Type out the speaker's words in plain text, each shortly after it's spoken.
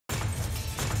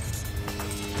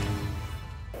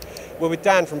We're with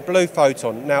Dan from Blue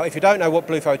Photon. Now, if you don't know what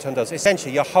Blue Photon does,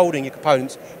 essentially you're holding your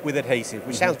components with adhesive,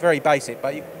 which sounds very basic,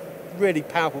 but really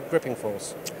powerful gripping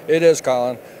force. It is,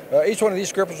 Colin. Each one of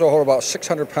these grippers will hold about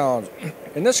 600 pounds.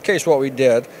 In this case, what we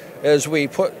did is we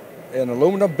put an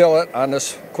aluminum billet on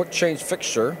this quick change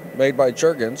fixture made by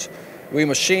Juergens. We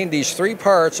machined these 3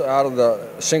 parts out of the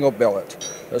single billet.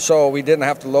 So we didn't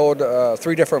have to load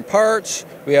 3 different parts.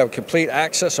 We have complete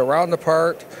access around the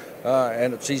part,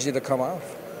 and it's easy to come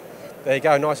off. There you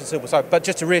go, nice and simple. So, but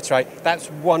just to reiterate, that's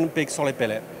one big solid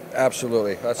billet.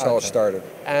 Absolutely, that's how it started.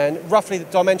 And roughly the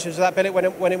dimensions of that billet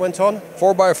when it went on?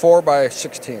 4x4 by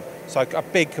 16. So a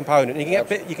big component.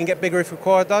 You can get bigger if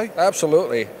required, though?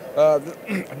 Absolutely.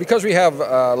 Because we have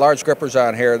large grippers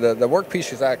on here, the workpiece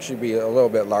should actually be a little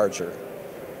bit larger.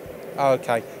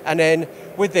 Okay, and then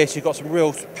with this you've got some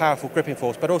real powerful gripping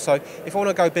force, but also if I want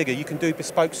to go bigger you can do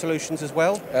bespoke solutions as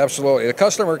well? Absolutely, the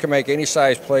customer can make any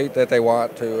size plate that they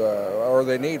want to or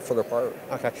they need for their part.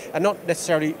 Okay, and not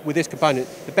necessarily with this component,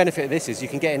 the benefit of this is you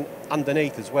can get in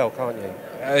underneath as well, can't you?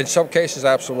 In some cases,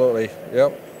 absolutely,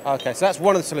 yep. Okay, so that's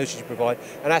one of the solutions you provide,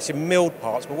 and that's your milled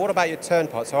parts, but what about your turn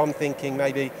parts? So I'm thinking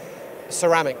maybe a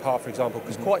ceramic part, for example,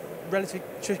 because quite relatively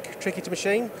tricky to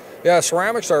machine? Yeah,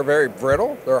 ceramics are very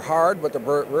brittle. They're hard, but they're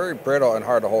very brittle and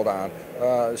hard to hold on.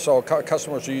 So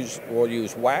customers will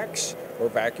use wax or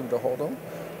vacuum to hold them.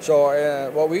 So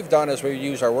what we've done is we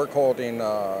use our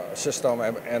Workholding system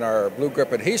and our Blue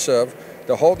Grip adhesive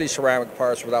to hold these ceramic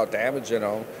parts without damaging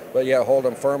them, but yet hold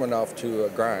them firm enough to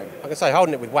grind. I can say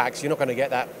holding it with wax, you're not going to get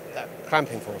that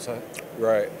clamping force, huh?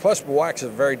 Right. Plus, wax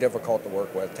is very difficult to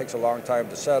work with. It takes a long time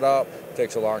to set up. It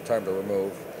takes a long time to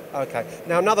remove. Okay.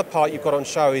 Now another part you've got on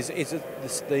show is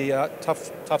the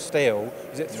tough steel.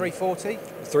 Is it 340?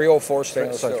 304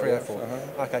 stainless steel.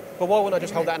 304. Okay. But why wouldn't I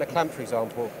just hold that in a clamp, for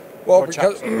example? Well,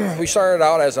 because we started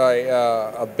out as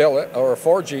a billet or a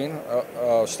forging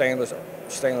stainless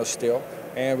steel,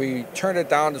 and we turned it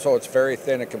down so it's very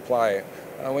thin and compliant.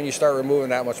 When you start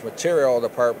removing that much material, the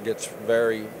part gets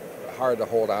very hard to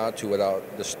hold on to without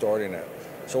distorting it.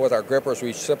 So with our grippers,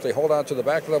 we simply hold on to the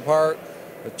back of the part,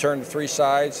 turn the 3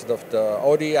 sides, the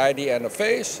OD, ID, and the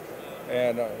face,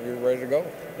 and you're ready to go.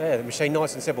 Yeah, the machine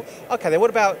nice and simple. Okay, then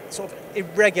what about sort of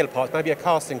irregular parts, maybe a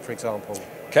casting, for example?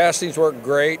 Castings work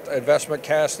great, investment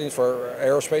castings for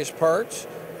aerospace parts.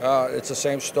 It's the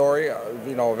same story.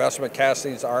 You know, investment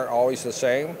castings aren't always the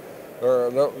same. There are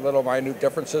little minute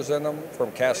differences in them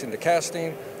from casting to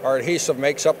casting. Our adhesive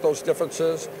makes up those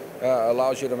differences,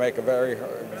 allows you to make a very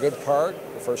good part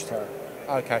the first time.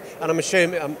 Okay, and I'm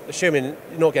assuming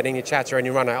you're not getting any chatter or any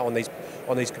run out on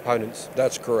these components.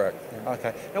 That's correct.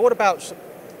 Okay. Now, what about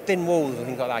thin walls and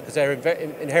things like that? Because they're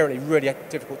inherently really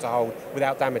difficult to hold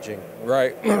without damaging.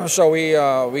 Right. So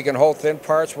we can hold thin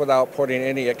parts without putting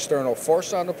any external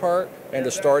force on the part and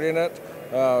distorting it,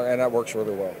 and that works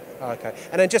really well. Okay.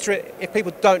 And then just if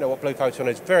people don't know what Blue Photon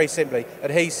is, very simply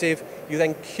adhesive. You're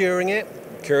then curing it.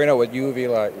 Curing it with UV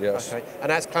light. Yes. Okay.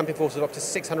 And that's clamping force of up to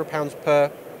 600 pounds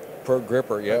per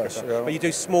gripper, yes. Per gripper. Yeah. But you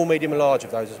do small, medium, and large of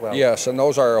those as well? Yes, and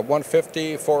those are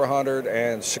 150, 400,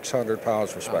 and 600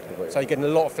 pounds respectively. Okay. So you're getting a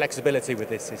lot of flexibility with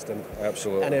this system.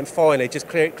 Absolutely. And then finally, just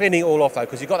cleaning it all off though,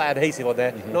 because you've got that adhesive on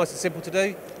there. Nice and simple to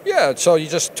do? Yeah, so you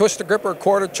just twist the gripper a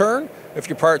quarter turn. If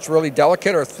your part's really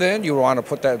delicate or thin, you want to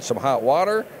put that in some hot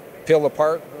water, peel the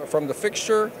part from the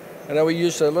fixture, and then we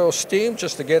use a little steam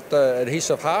just to get the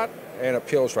adhesive hot, and it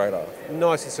peels right off.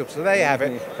 Nice and simple. So there you have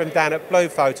it from Dan at Blue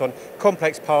Photon.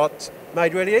 Complex parts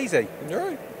made really easy.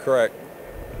 Right, correct.